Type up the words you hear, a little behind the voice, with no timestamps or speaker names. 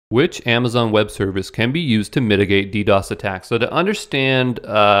Which Amazon Web Service can be used to mitigate DDoS attacks? So to understand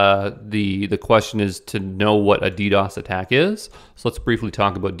the question is to know what a DDoS attack is. So let's briefly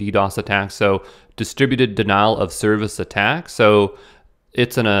talk about DDoS attacks. So distributed denial of service attack. So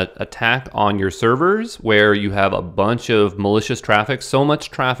it's an attack on your servers where you have a bunch of malicious traffic, so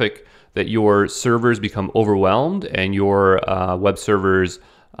much traffic that your servers become overwhelmed and your web servers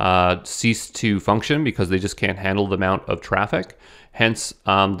cease to function because they just can't handle the amount of traffic. Hence,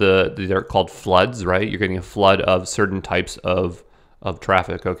 they're called floods, right? You're getting a flood of certain types of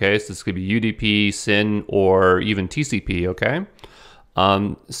traffic, okay? So this could be UDP, SYN, or even TCP, okay?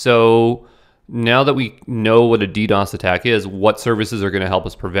 So now that we know what a DDoS attack is, what services are going to help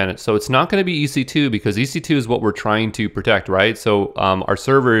us prevent it? So it's not going to be EC2 because EC2 is what we're trying to protect, right? So our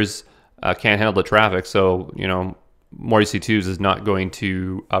servers can't handle the traffic, so more EC2s is not going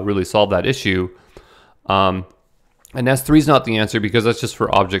to really solve that issue. And S3 is not the answer because that's just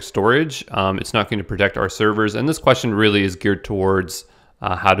for object storage. It's not going to protect our servers. And this question really is geared towards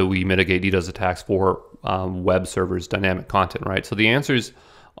how do we mitigate DDoS attacks for web servers, dynamic content, right? So the answers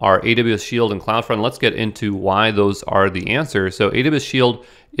are AWS Shield and CloudFront. Let's get into why those are the answer. So AWS Shield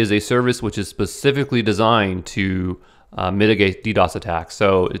is a service which is specifically designed to mitigate DDoS attacks.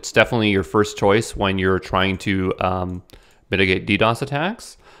 So it's definitely your first choice when you're trying to mitigate DDoS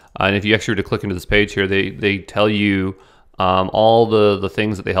attacks. And if you actually were to click into this page here, they tell you all the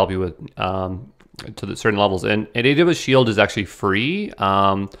things that they help you with to the certain levels. And AWS Shield is actually free,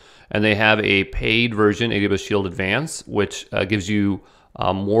 and they have a paid version, AWS Shield Advanced, which gives you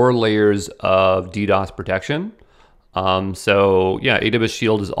more layers of DDoS protection. So yeah, AWS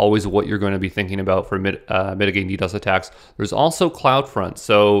Shield is always what you're going to be thinking about for mitigating DDoS attacks. There's also CloudFront.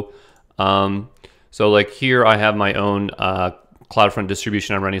 So like here I have my own CloudFront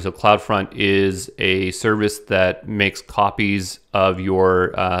distribution I'm running. So CloudFront is a service that makes copies of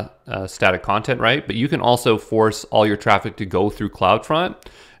your static content, right? But you can also force all your traffic to go through CloudFront.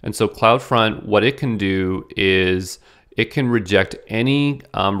 And so CloudFront, what it can do is it can reject any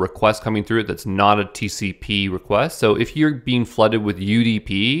request coming through it that's not a TCP request. So if you're being flooded with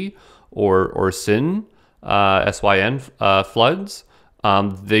UDP or SYN, SYN floods,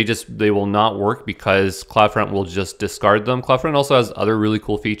 they will not work because CloudFront will just discard them. CloudFront also has other really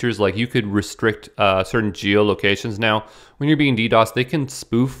cool features, like you could restrict certain geolocations. Now, when you're being DDoS, they can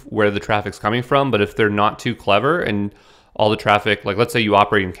spoof where the traffic's coming from, but if they're not too clever and all the traffic, like let's say you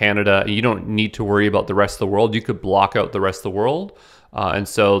operate in Canada and you don't need to worry about the rest of the world, you could block out the rest of the world. And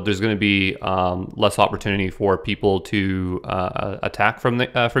so there's going to be less opportunity for people to attack from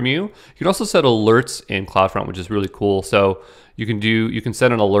you. You can also set alerts in CloudFront, which is really cool. So you can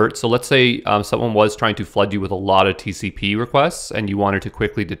set an alert. So let's say someone was trying to flood you with a lot of TCP requests, and you wanted to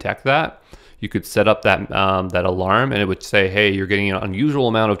quickly detect that. You could set up that that alarm, and it would say, "Hey, you're getting an unusual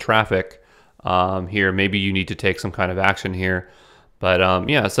amount of traffic here. Maybe you need to take some kind of action here." But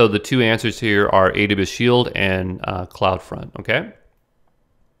yeah, so the two answers here are AWS Shield and CloudFront. Okay.